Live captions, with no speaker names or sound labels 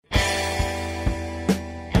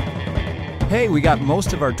Hey, we got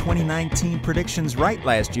most of our 2019 predictions right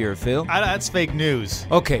last year, Phil. That's fake news.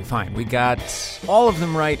 Okay, fine. We got all of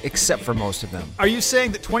them right except for most of them. Are you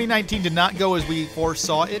saying that 2019 did not go as we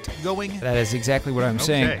foresaw it going? That is exactly what I'm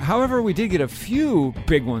saying. However, we did get a few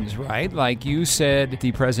big ones right. Like you said,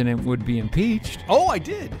 the president would be impeached. Oh, I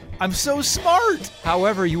did. I'm so smart.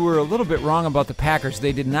 However, you were a little bit wrong about the Packers.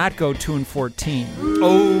 They did not go 2-14.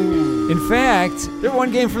 Oh. In fact, they're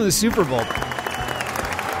one game from the Super Bowl.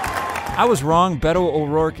 I was wrong. Beto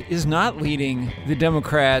O'Rourke is not leading the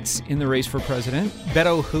Democrats in the race for president.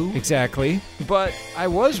 Beto who? Exactly. But I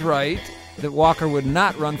was right that Walker would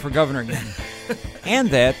not run for governor again. And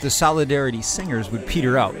that the Solidarity Singers would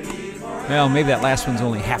peter out. Well, maybe that last one's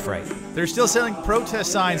only half right. They're still selling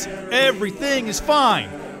protest signs. Everything is fine.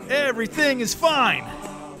 Everything is fine.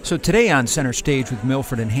 So today on Center Stage with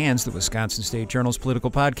Milford and Hands, the Wisconsin State Journal's political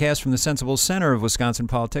podcast from the sensible center of Wisconsin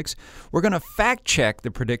politics, we're going to fact-check the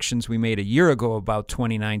predictions we made a year ago about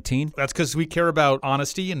 2019. That's because we care about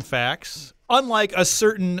honesty and facts. Unlike a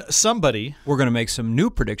certain somebody. We're going to make some new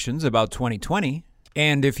predictions about 2020.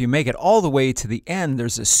 And if you make it all the way to the end,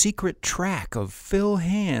 there's a secret track of Phil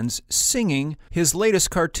Hands singing his latest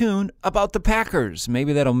cartoon about the Packers.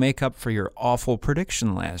 Maybe that'll make up for your awful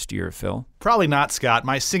prediction last year, Phil. Probably not, Scott.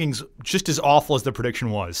 My singing's just as awful as the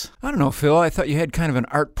prediction was. I don't know, Phil. I thought you had kind of an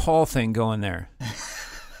Art Paul thing going there.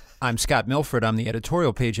 I'm Scott Milford. I'm the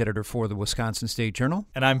editorial page editor for the Wisconsin State Journal.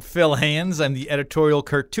 And I'm Phil Hands. I'm the editorial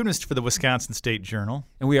cartoonist for the Wisconsin State Journal.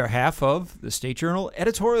 And we are half of the State Journal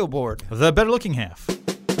editorial board. The better-looking half.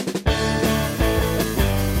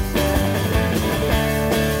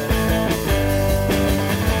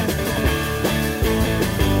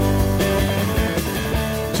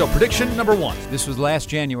 So, prediction number one. This was last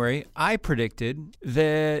January. I predicted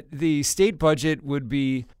that the state budget would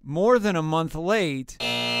be more than a month late,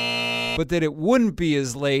 but that it wouldn't be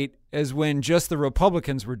as late as when just the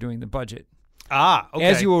Republicans were doing the budget. Ah, okay.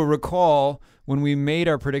 As you will recall, when we made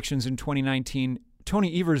our predictions in 2019,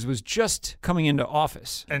 Tony Evers was just coming into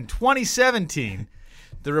office. In 2017,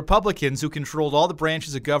 the Republicans, who controlled all the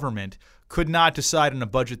branches of government, could not decide on a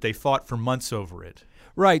budget. They fought for months over it.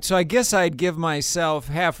 Right, so I guess I'd give myself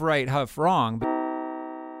half right, half wrong.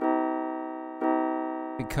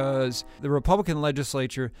 Because the Republican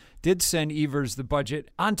legislature did send Evers the budget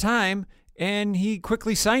on time, and he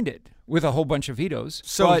quickly signed it with a whole bunch of vetoes.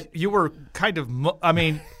 So you were kind of,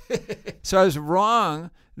 So I was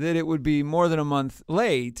wrong that it would be more than a month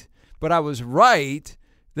late, but I was right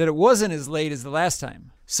that it wasn't as late as the last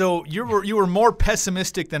time. So you were more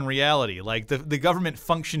pessimistic than reality. Like the government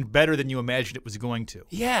functioned better than you imagined it was going to.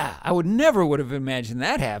 Yeah, I would have imagined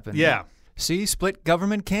that happened. Yeah. See, split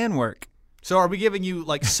government can work. So are we giving you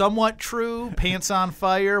like somewhat true, pants on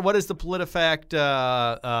fire? What is the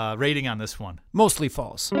PolitiFact rating on this one? Mostly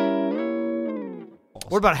false.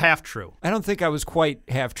 What about half true? I don't think I was quite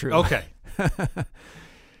half true. Okay.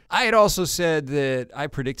 I had also said that I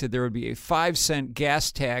predicted there would be a 5-cent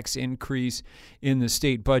gas tax increase in the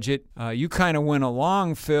state budget. You kind of went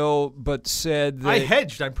along, Phil, but said that I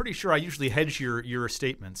hedged. I'm pretty sure I usually hedge your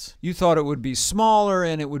statements. You thought it would be smaller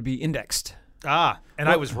and it would be indexed. I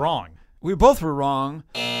was wrong. We both were wrong.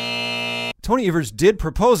 Tony Evers did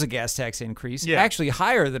propose a gas tax increase, actually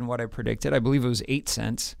higher than what I predicted. I believe it was 8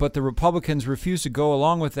 cents. But the Republicans refused to go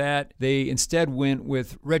along with that. They instead went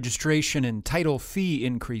with registration and title fee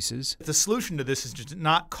increases. The solution to this is just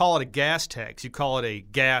not call it a gas tax. You call it a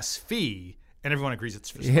gas fee, and everyone agrees it's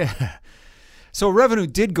for smart. Yeah. So revenue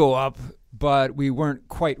did go up, but we weren't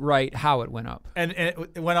quite right how it went up. And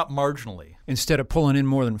it went up marginally. Instead of pulling in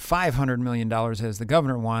more than $500 million as the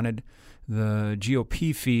governor wanted, the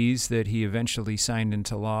GOP fees that he eventually signed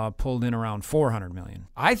into law pulled in around $400 million.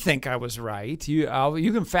 I think I was right. You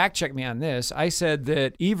can fact check me on this. I said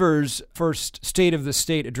that Evers' first State of the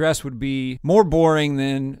State address would be more boring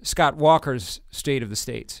than Scott Walker's State of the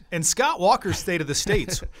States. And Scott Walker's State of the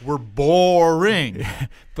States were boring.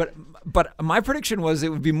 But my prediction was it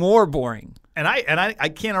would be more boring. And I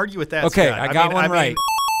can't argue with that. Okay, Scott. I got one right.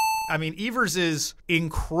 Evers is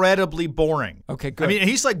incredibly boring. Okay, good.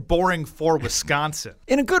 He's like boring for Wisconsin.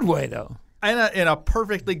 In a good way, though. In a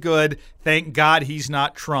perfectly good, thank God he's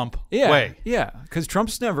not Trump way. Yeah, because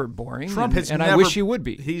Trump's never boring. And I wish he would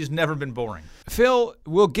be. He's never been boring. Phil,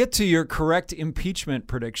 we'll get to your correct impeachment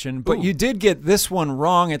prediction, but you did get this one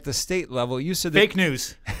wrong at the state level. You said fake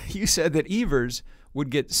news. You said that Evers would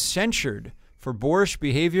get censured for boorish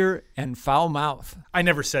behavior and foul mouth. I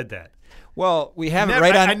never said that. Well, we have it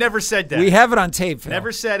right on. I never said that. We have it on tape, Phil.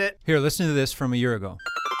 Never said it. Here, listen to this from a year ago.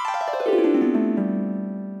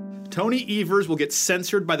 Tony Evers will get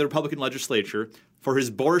censored by the Republican legislature for his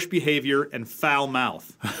boorish behavior and foul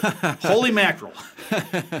mouth. Holy mackerel.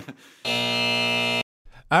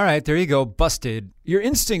 All right, there you go. Busted. Your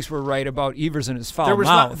instincts were right about Evers and his foul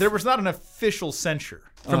mouth. There was not an official censure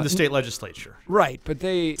from the state legislature. Right, but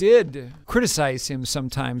they did criticize him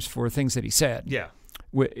sometimes for things that he said. Yeah.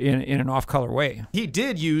 In an off-color way. He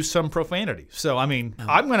did use some profanity. So I mean,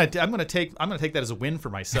 I'm gonna take that as a win for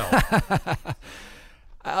myself.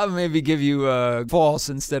 I'll maybe give you a false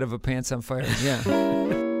instead of a pants on fire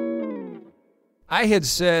again. I had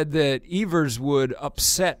said that Evers would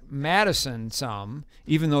upset Madison some,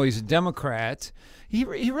 even though he's a Democrat. He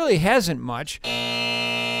really hasn't much.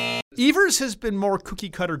 Evers has been more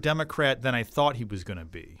cookie-cutter Democrat than I thought he was going to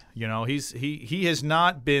be. You know, he has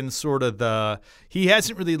not been sort of he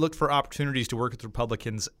hasn't really looked for opportunities to work with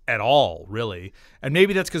Republicans at all, really. And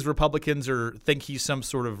maybe that's because Republicans think he's some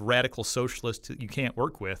sort of radical socialist that you can't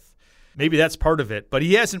work with. Maybe that's part of it. But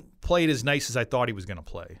he hasn't played as nice as I thought he was going to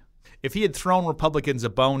play. If he had thrown Republicans a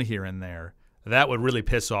bone here and there, that would really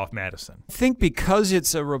piss off Madison. I think because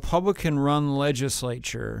it's a Republican-run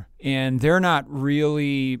legislature and they're not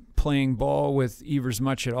really playing ball with Evers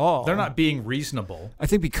much at all. They're not being reasonable. I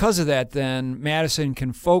think because of that, then Madison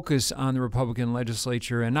can focus on the Republican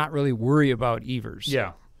legislature and not really worry about Evers.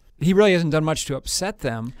 Yeah. He really hasn't done much to upset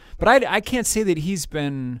them, but I can't say that he's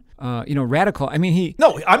been, radical. I mean,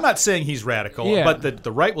 No, I'm not saying he's radical, Yeah. but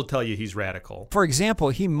the right will tell you he's radical. For example,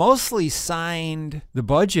 he mostly signed the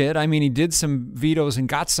budget. I mean, he did some vetoes and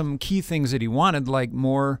got some key things that he wanted, like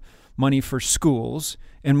more money for schools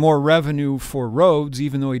and more revenue for roads,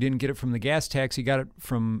 even though he didn't get it from the gas tax. He got it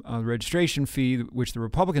from the registration fee, which the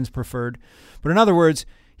Republicans preferred. But in other words,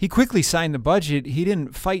 he quickly signed the budget. He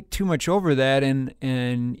didn't fight too much over that,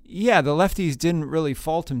 and yeah, the lefties didn't really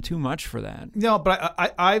fault him too much for that. No, but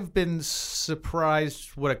I've been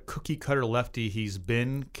surprised what a cookie-cutter lefty he's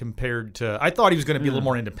been compared to. I thought he was going to be a little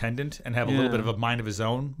more independent and have a little bit of a mind of his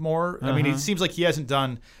own more. I mean, it seems like he hasn't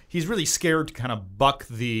done. He's really scared to kind of buck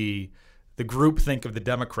the groupthink of the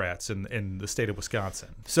Democrats in the state of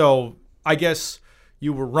Wisconsin. So I guess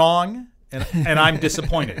you were wrong, and I'm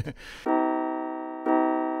disappointed.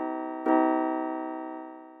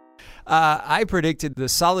 I predicted the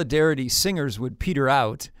Solidarity Singers would peter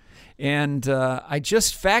out, and I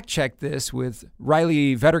just fact-checked this with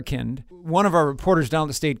Riley Vetterkind, one of our reporters down at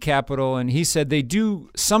the state capitol, and he said they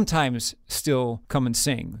do sometimes still come and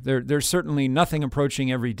sing. There's certainly nothing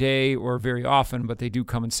approaching every day or very often, but they do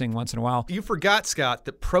come and sing once in a while. You forgot, Scott,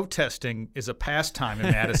 that protesting is a pastime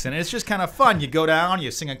in Madison. It's just kind of fun. You go down,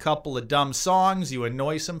 you sing a couple of dumb songs, you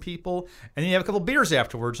annoy some people, and then you have a couple beers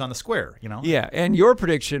afterwards on the square, you know? Yeah, and your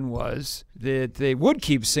prediction was that they would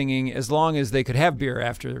keep singing as long as they could have beer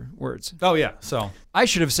afterwards. Oh, yeah, so I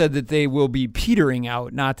should have said that they will be petering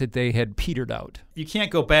out, not that they had petered out. you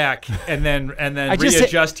can't go back and then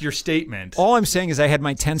readjust your statement. All I'm saying is I had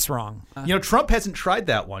my tense wrong. You know, Trump hasn't tried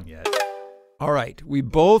that one yet. All right, we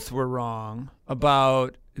both were wrong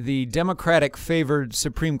about the Democratic-favored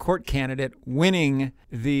Supreme Court candidate winning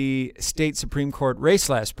the state Supreme Court race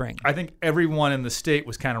last spring. I think everyone in the state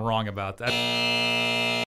was kind of wrong about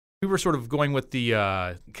that. We were sort of going with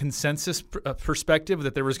the consensus perspective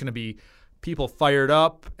that there was going to be people fired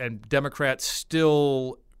up and Democrats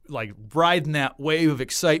still like riding that wave of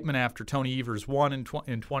excitement after Tony Evers won in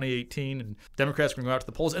 2018, and Democrats were going to go out to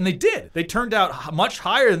the polls, and they did. They turned out much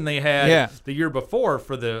higher than they had the year before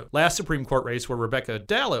for the last Supreme Court race where Rebecca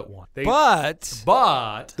Dallet won. But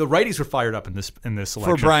the righties were fired up in this election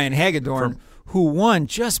for Brian Hagedorn, who won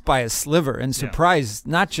just by a sliver and surprised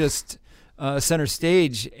not just center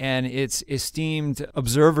stage and its esteemed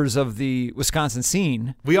observers of the Wisconsin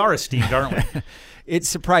scene. We are esteemed, aren't we? It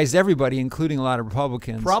surprised everybody, including a lot of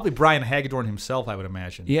Republicans. Probably Brian Hagedorn himself, I would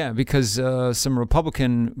imagine. Yeah, because some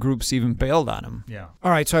Republican groups even bailed on him. Yeah.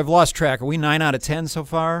 All right, so I've lost track. Are we 9 out of 10 so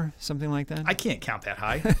far? Something like that? I can't count that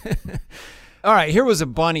high. All right, here was a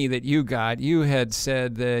bunny that you got. You had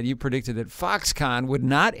said that you predicted that Foxconn would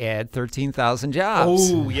not add 13,000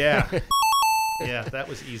 jobs. Oh, yeah. Yeah, that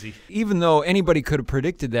was easy. Even though anybody could have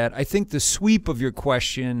predicted that, I think the sweep of your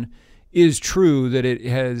question is true, that it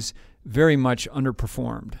has very much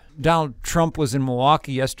underperformed. Donald Trump was in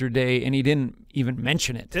Milwaukee yesterday, and he didn't even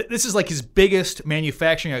mention it. This is like his biggest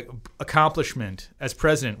manufacturing accomplishment as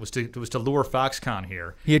president was to lure Foxconn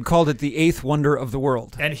here. He had called it the 8th wonder of the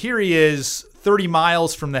world. And here he is 30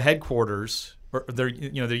 miles from the headquarters, or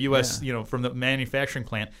the U.S., from the manufacturing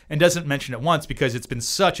plant, and doesn't mention it once because it's been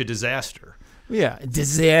such a disaster. Yeah,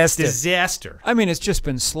 disaster. Disaster. I mean, it's just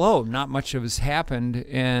been slow. Not much of has happened,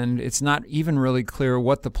 and it's not even really clear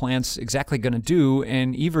what the plant's exactly going to do,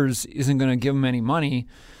 and Evers isn't going to give them any money.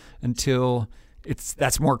 until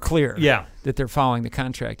that's more clear. Yeah. That they're following the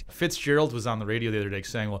contract. Fitzgerald was on the radio the other day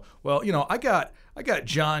saying, well, I got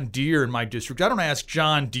John Deere in my district. I don't ask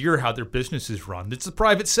John Deere how their business is run. It's the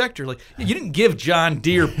private sector. Like, you didn't give John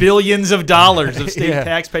Deere billions of dollars of state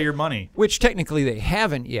taxpayer money. Which technically they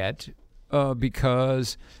haven't yet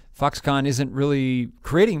because Foxconn isn't really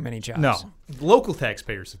creating many jobs. No. Local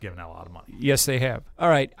taxpayers have given out a lot of money. Yes, they have. All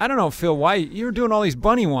right. I don't know, Phil, why you're doing all these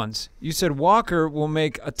bunny ones. You said Walker will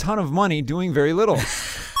make a ton of money doing very little.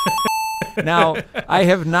 Now, I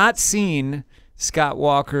have not seen Scott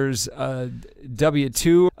Walker's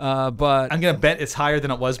W-2, but I'm going to bet it's higher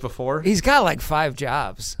than it was before. He's got like 5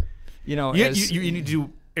 jobs. You need to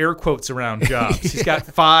do air quotes around jobs. He's got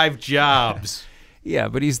 5 jobs. Yeah,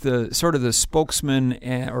 but he's the sort of the spokesman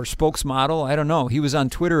or spokesmodel. I don't know. He was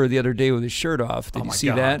on Twitter the other day with his shirt off. Did you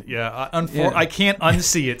see that? Yeah. I can't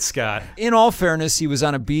unsee it, Scott. In all fairness, he was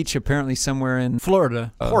on a beach apparently somewhere in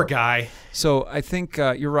Florida. Poor guy. So I think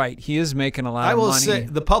you're right. He is making a lot of money. I will say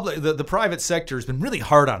the private sector has been really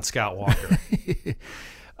hard on Scott Walker.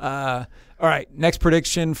 All right. Next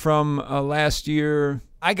prediction from last year.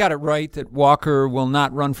 I got it right that Walker will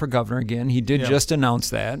not run for governor again. He did just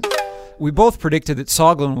announce that. We both predicted that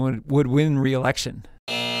Soglin would win re-election.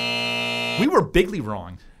 We were bigly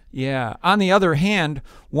wrong. Yeah. On the other hand,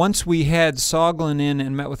 once we had Soglin in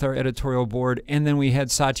and met with our editorial board, and then we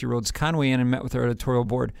had Satya Rhodes Conway in and met with our editorial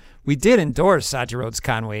board, we did endorse Satya Rhodes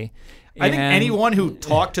Conway. I think anyone who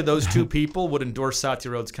talked to those two people would endorse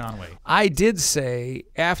Satya Rhodes Conway. I did say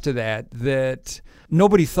after that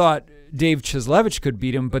nobody thought Dave Cieslewicz could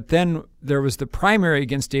beat him, but then there was the primary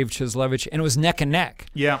against Dave Cieslewicz, and it was neck and neck.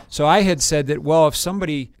 Yeah. So I had said that, well, if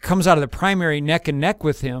somebody comes out of the primary neck and neck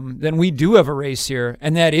with him, then we do have a race here,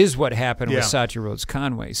 and that is what happened with Satya Rhodes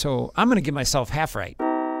Conway. So I'm going to give myself half right.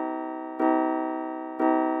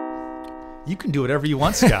 You can do whatever you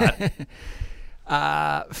want, Scott.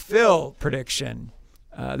 Phil, prediction.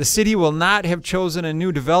 The city will not have chosen a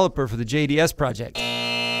new developer for the JDS project.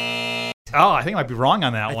 Oh, I think I might be wrong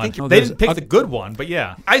on that one. They didn't pick the good one, but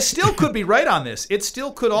yeah. I still could be right on this. It still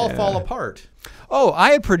could all fall apart. Oh,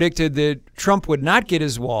 I had predicted that Trump would not get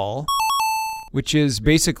his wall, which is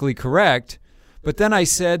basically correct. But then I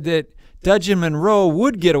said that Dudge and Monroe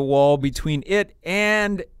would get a wall between it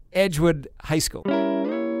and Edgewood High School.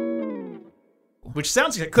 Which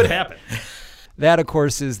sounds like it could happen. That, of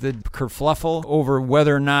course, is the kerfluffle over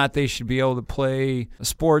whether or not they should be able to play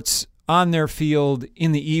sports on their field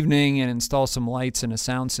in the evening and install some lights and a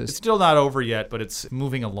sound system. It's still not over yet, but it's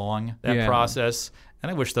moving along, that process.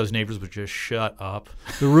 And I wish those neighbors would just shut up.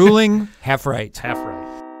 The ruling, half right. Half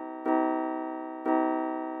right.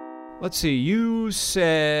 Let's see. You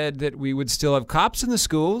said that we would still have cops in the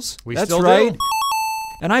schools. That's still right. Do.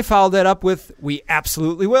 And I followed that up with, we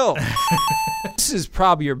absolutely will. This is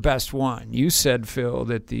probably your best one. You said, Phil,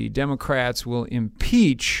 that the Democrats will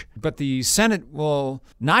impeach, but the Senate will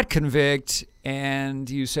not convict, and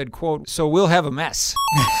you said, quote, so we'll have a mess.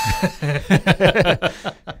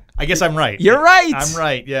 I guess I'm right. You're right. I'm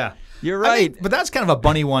right, yeah. You're right. But that's kind of a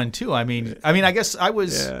bunny one, too. I guess I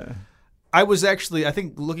was actually, I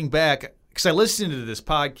think, looking back, because I listened to this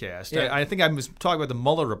podcast. Yeah. I think I was talking about the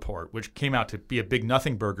Mueller report, which came out to be a big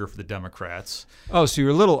nothing burger for the Democrats. Oh, so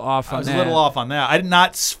you're a little off on that. I was a little off on that. I did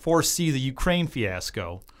not foresee the Ukraine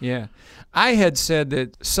fiasco. Yeah. I had said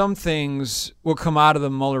that some things will come out of the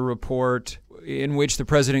Mueller report in which the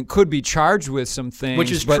president could be charged with some things.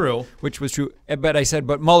 Which is true. Which was true. But I said,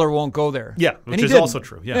 but Mueller won't go there. Yeah, which is also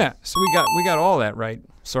true. Yeah. So we got all that right,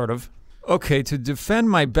 sort of. Okay, to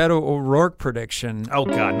defend my Beto O'Rourke prediction. Oh,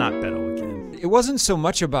 God, not Beto again. It wasn't so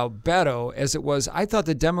much about Beto as it was I thought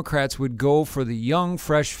the Democrats would go for the young,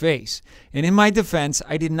 fresh face. And in my defense,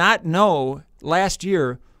 I did not know last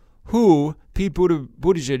year who Pete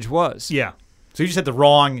Buttigieg was. Yeah. So you just had the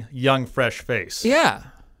wrong young, fresh face. Yeah.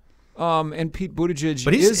 And Pete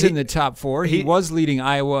Buttigieg is in the top 4. He was leading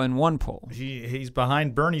Iowa in one poll. He's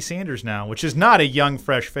behind Bernie Sanders now, which is not a young,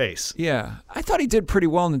 fresh face. Yeah. I thought he did pretty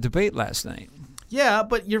well in the debate last night. Yeah,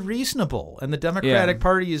 but you're reasonable, and the Democratic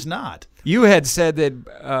Party is not. You had said that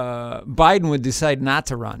Biden would decide not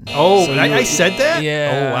to run. Oh, so I said that? Yeah.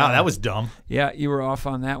 Oh, wow, that was dumb. Yeah, you were off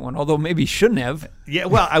on that one, although maybe he shouldn't have. Yeah,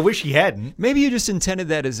 well, I wish he hadn't. Maybe you just intended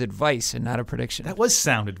that as advice and not a prediction. That was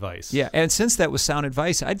sound advice. Yeah, and since that was sound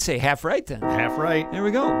advice, I'd say half right then. Half right. There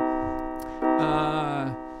we go.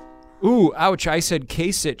 Ouch, I said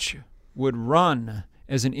Kasich would run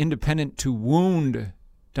as an independent to wound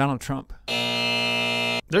Donald Trump.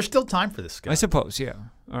 There's still time for this guy. I suppose, yeah.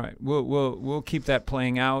 All right, we'll keep that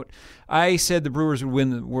playing out. I said the Brewers would win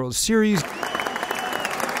the World Series. You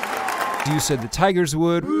said the Tigers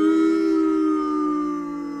would.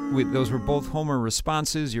 Those were both Homer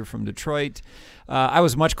responses. You're from Detroit. I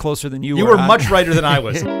was much closer than you were. You were much righter than I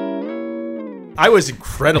was. I was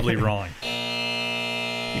incredibly wrong.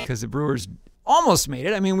 Because the Brewers almost made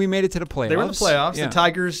it. I mean, we made it to the playoffs. They were in the playoffs. Yeah. The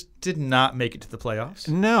Tigers did not make it to the playoffs.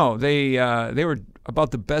 No, they were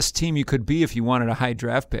about the best team you could be if you wanted a high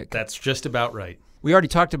draft pick. That's just about right. We already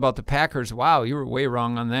talked about the Packers. Wow, you were way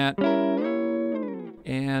wrong on that.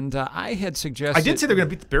 And I had suggested... I did say they were going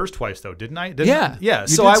to beat the Bears twice, though, didn't I? Yeah. Yeah, You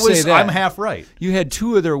so did say that. I'm half right. You had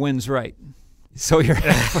 2 of their wins right. So you're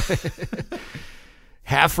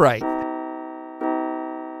half right. A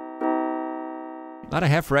lot of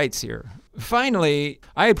half rights here. Finally,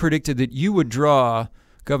 I had predicted that you would draw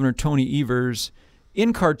Governor Tony Evers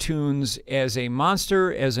in cartoons as a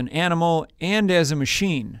monster, as an animal, and as a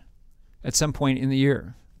machine at some point in the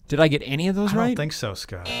year. Did I get any of those I right? don't think so,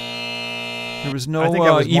 Scott. There was I no think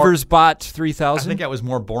I was more- Evers Bot I 3000? think I was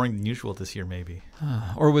more boring than usual this year, maybe.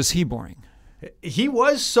 Or was he boring? He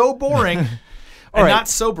was so boring and All right. not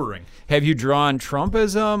sobering. Have you drawn Trump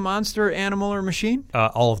as a monster, animal, or machine?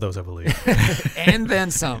 All of those, I believe. And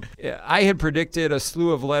then some. I had predicted a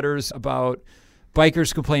slew of letters about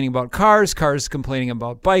bikers complaining about cars complaining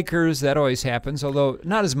about bikers. That always happens, although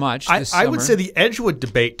not as much this I would summer. say the Edgewood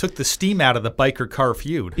debate took the steam out of the biker-car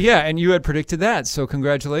feud. Yeah, and you had predicted that, so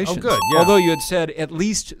congratulations. Oh, good, yeah. Although you had said at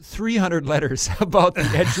least 300 letters about the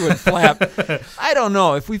Edgewood flap. I don't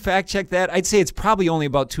know. If we fact-check that, I'd say it's probably only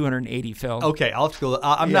about 280, Phil. Okay, I'll have to go.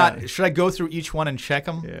 I'm Yeah. not. Should I go through each one and check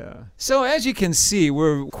them? Yeah. So as you can see,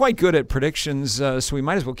 we're quite good at predictions, so we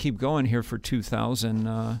might as well keep going here for 2000.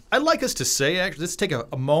 I'd like us to say, actually, let's take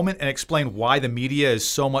a moment and explain why the media is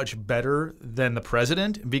so much better than the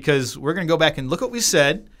president, because we're going to go back and look what we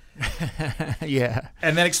said Yeah.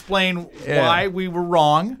 and then explain Yeah. why we were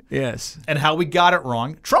wrong Yes. and how we got it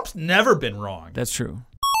wrong. Trump's never been wrong. That's true.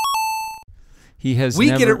 He has We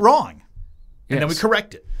never, get it wrong, and then we Yes.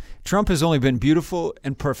 correct it. Trump has only been beautiful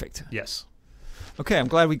and perfect. Yes. Okay, I'm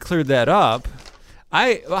glad we cleared that up.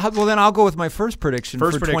 Well, then I'll go with my first prediction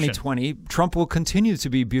First for prediction. 2020. Trump will continue to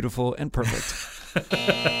be beautiful and perfect.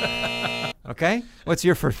 Okay? What's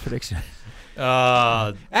your first prediction?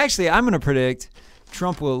 Actually, I'm going to predict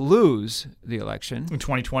Trump will lose the election. In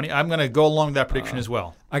 2020, I'm going to go along with that prediction as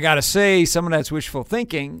well. I got to say, some of that's wishful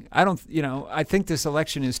thinking. I think this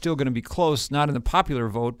election is still going to be close, not in the popular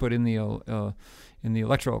vote, but in the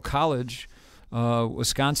electoral college.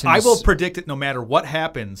 Wisconsin. I will predict that no matter what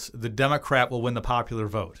happens, the Democrat will win the popular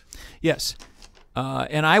vote. Yes.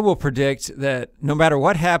 And I will predict that no matter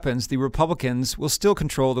what happens, the Republicans will still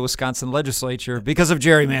control the Wisconsin legislature because of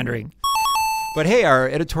gerrymandering. But hey, our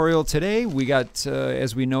editorial today, we got,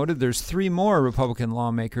 as we noted, there's 3 more Republican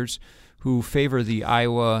lawmakers who favor the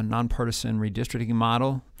Iowa nonpartisan redistricting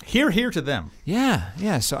model. Hear to them.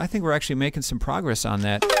 Yeah. So I think we're actually making some progress on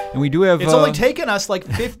that. And we do have... It's only taken us like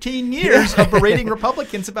 15 years of berating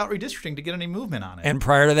Republicans about redistricting to get any movement on it. And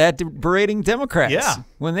prior to that, berating Democrats Yeah.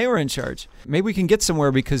 when they were in charge. Maybe we can get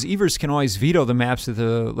somewhere because Evers can always veto the maps that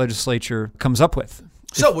the legislature comes up with.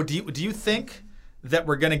 So do you think that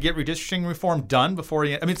we're going to get redistricting reform done before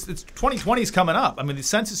it's 2020 is coming up. I mean, the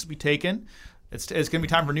census will be taken. It's going to be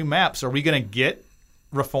time for new maps. Are we going to get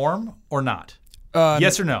reform or not?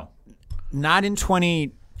 Yes or no? Not in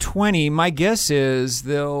 2020. My guess is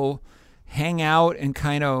they'll hang out and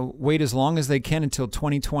kind of wait as long as they can until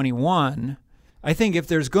 2021. I think if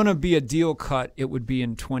there's going to be a deal cut, it would be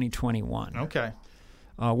in 2021. Okay.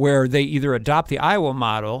 Where they either adopt the Iowa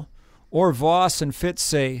model or Voss and Fitz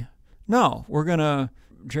say, no, we're going to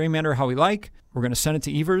gerrymander how we like. We're going to send it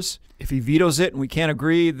to Evers. If he vetoes it and we can't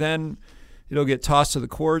agree, then it'll get tossed to the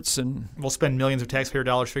courts. And we'll spend millions of taxpayer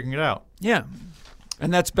dollars figuring it out. Yeah.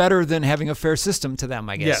 And that's better than having a fair system to them,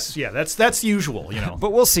 I guess. Yes, yeah, that's usual,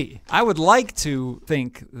 But we'll see. I would like to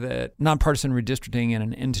think that nonpartisan redistricting and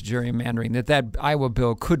an end to gerrymandering, that Iowa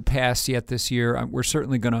bill could pass yet this year. We're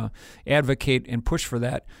certainly going to advocate and push for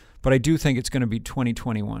that. But I do think it's going to be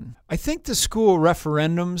 2021. I think the school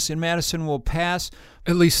referendums in Madison will pass,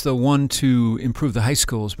 at least the one to improve the high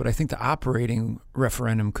schools. But I think the operating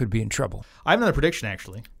referendum could be in trouble. I have another prediction,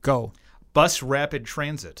 actually. Go. Bus rapid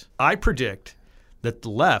transit. I predict that the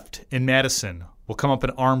left in Madison will come up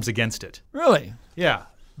in arms against it. Really? Yeah.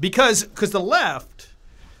 Because the left,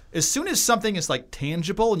 as soon as something is like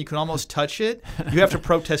tangible and you can almost touch it, you have to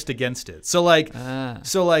protest against it. So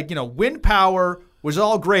wind power was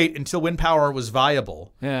all great until wind power was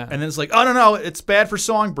viable. Yeah. And then it's like, oh, no, it's bad for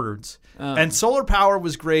songbirds. And solar power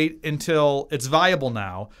was great until it's viable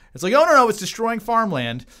now. It's like, oh, no, it's destroying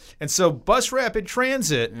farmland. And so bus rapid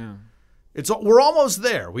transit, we're almost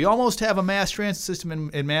there. We almost have a mass transit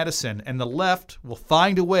system in Madison, and the left will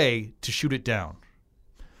find a way to shoot it down.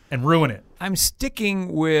 and ruin it. I'm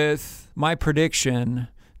sticking with my prediction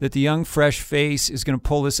that the young, fresh face is going to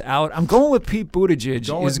pull this out. I'm going with Pete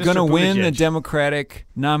Buttigieg is going to win the Democratic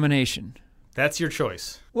nomination. That's your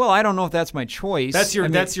choice. Well, I don't know if that's my choice. That's your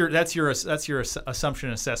assumption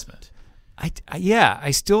assessment.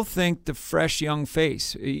 I still think the fresh young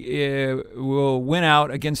face will win out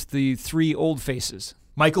against the three old faces.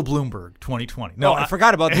 Michael Bloomberg, 2020. No, I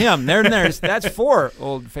forgot about him. That's four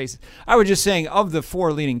old faces. I was just saying of the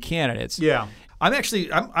four leading candidates. Yeah.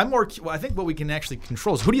 I'm more. I think what we can actually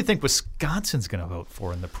control is who do you think Wisconsin's going to vote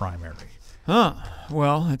for in the primary?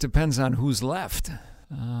 Well, it depends on who's left.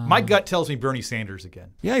 My gut tells me Bernie Sanders again.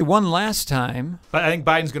 Yeah, he won last time. But I think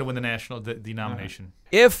Biden's going to win the nomination.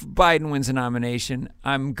 If Biden wins the nomination,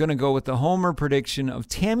 I'm going to go with the homer prediction of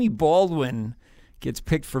Tammy Baldwin gets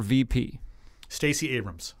picked for VP. Stacey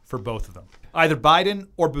Abrams for both of them. Either Biden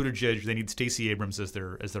or Buttigieg, they need Stacey Abrams as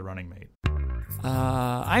their running mate.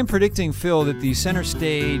 I'm predicting, Phil, that the Center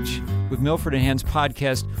Stage with Milford and Hans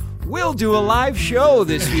podcast will do a live show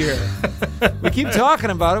this year. We keep talking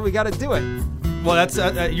about it. We got to do it. Well, that's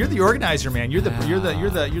you're the organizer, man. You're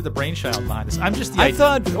the brainchild behind this. I'm just. I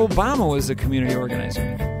thought Obama was the community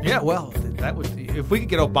organizer. Yeah, well, that would. If we could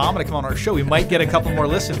get Obama to come on our show, we might get a couple more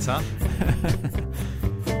listens, huh?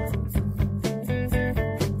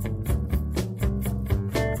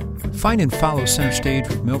 Find and follow Center Stage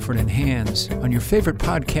with Milford and Hans on your favorite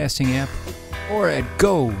podcasting app or at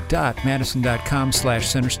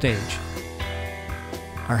go.madison.com/centerstage.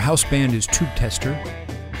 Our house band is Tube Tester.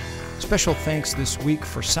 Special thanks this week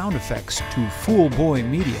for sound effects to Fool Boy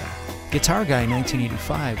Media, Guitar Guy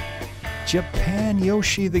 1985, Japan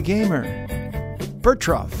Yoshi the Gamer,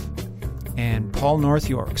 Bertroff, and Paul North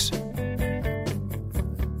Yorks.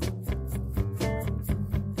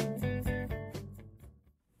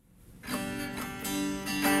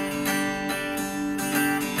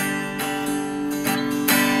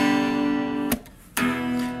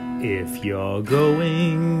 If you're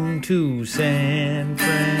going to San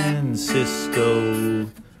Francisco,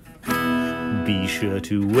 be sure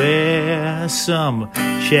to wear some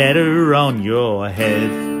cheddar on your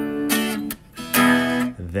head.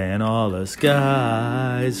 Then all us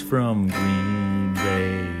guys from Green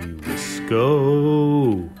Bay,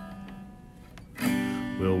 Wisco,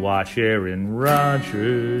 will watch Aaron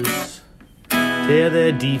Rodgers tear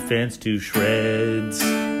their defense to shreds.